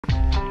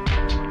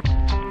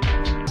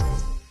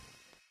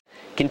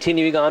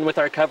Continuing on with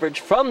our coverage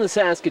from the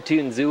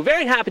Saskatoon Zoo.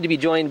 Very happy to be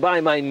joined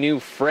by my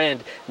new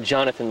friend,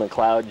 Jonathan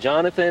McLeod.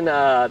 Jonathan,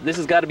 this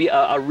has got to be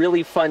a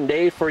really fun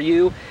day for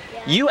you.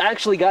 Yeah. You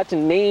actually got to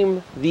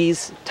name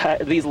these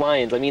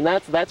lions. I mean,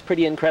 that's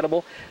pretty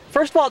incredible.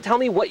 First of all, tell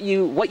me what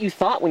you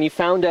thought when you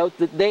found out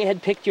that they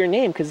had picked your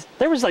name, because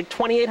there was like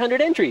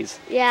 2,800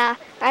 entries. Yeah,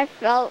 I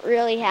felt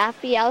really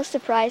happy. I was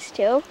surprised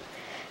too.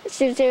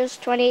 Since there was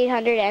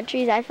 2,800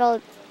 entries, I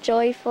felt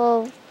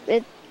joyful.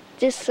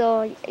 Just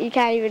so you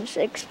can't even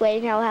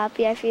explain how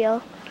happy I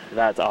feel.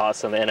 That's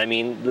awesome. And I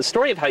mean, the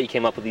story of how you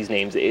came up with these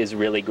names is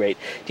really great.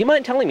 Do you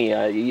mind telling me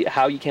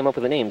how you came up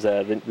with the names?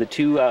 The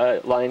two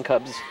lion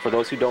cubs, for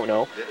those who don't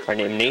know, are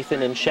named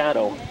Nathan and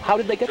Shadow. How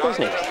did they get those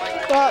names?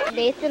 Well,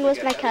 Nathan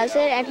was my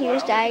cousin, and he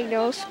was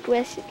diagnosed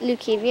with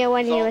leukemia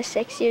when he was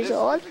 6 years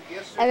old,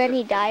 and then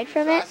he died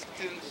from it.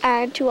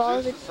 And to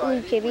all the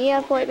leukemia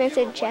appointments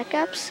and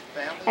checkups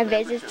and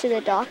visits to the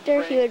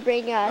doctor, he would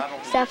bring a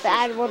stuffed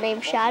animal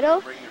named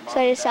Shadow, so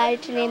I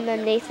decided to name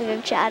them Nathan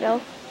and Shadow.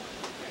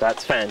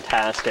 That's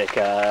fantastic.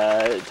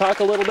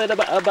 Talk a little bit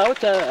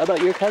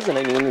about your cousin.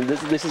 I mean,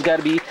 this has got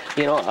to be,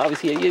 you know,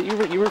 obviously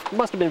you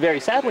must have been very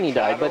sad when he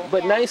died,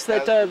 but nice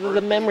that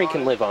the memory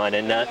can live on,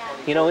 and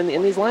you know,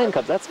 in these lion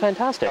cubs, that's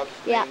fantastic.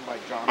 Yeah,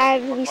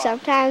 and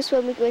sometimes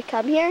when we would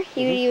come here,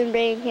 he would even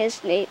bring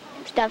his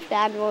stuffed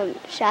animal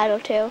Shadow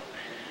too.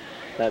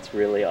 That's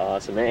really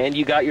awesome. And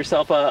you got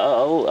yourself a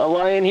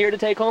lion here to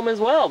take home as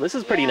well. This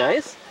is pretty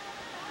nice.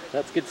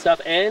 That's good stuff.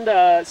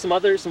 And some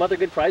other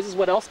good prizes.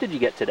 What else did you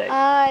get today?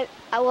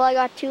 Well, I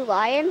got 2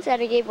 lions,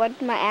 and I gave one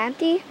to my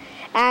auntie,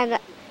 and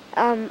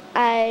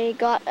I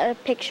got a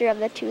picture of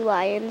the 2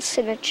 lions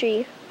in a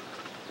tree.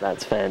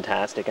 That's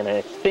fantastic. And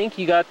I think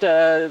you got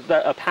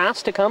a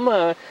pass to come.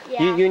 Yeah.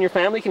 You and your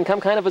family can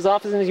come kind of as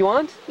often as you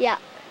want? Yeah.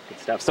 Good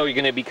stuff. So you're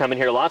going to be coming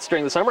here lots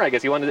during the summer, I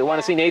guess. You want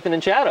to see Nathan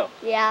and Shadow?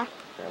 Yeah.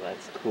 Oh,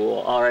 that's cool.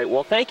 All right.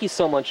 Well, thank you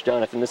so much,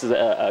 Jonathan. This is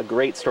a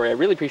great story. I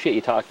really appreciate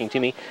you talking to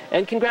me.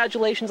 And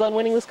congratulations on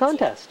winning this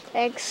contest.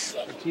 Thanks.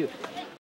 Thank you.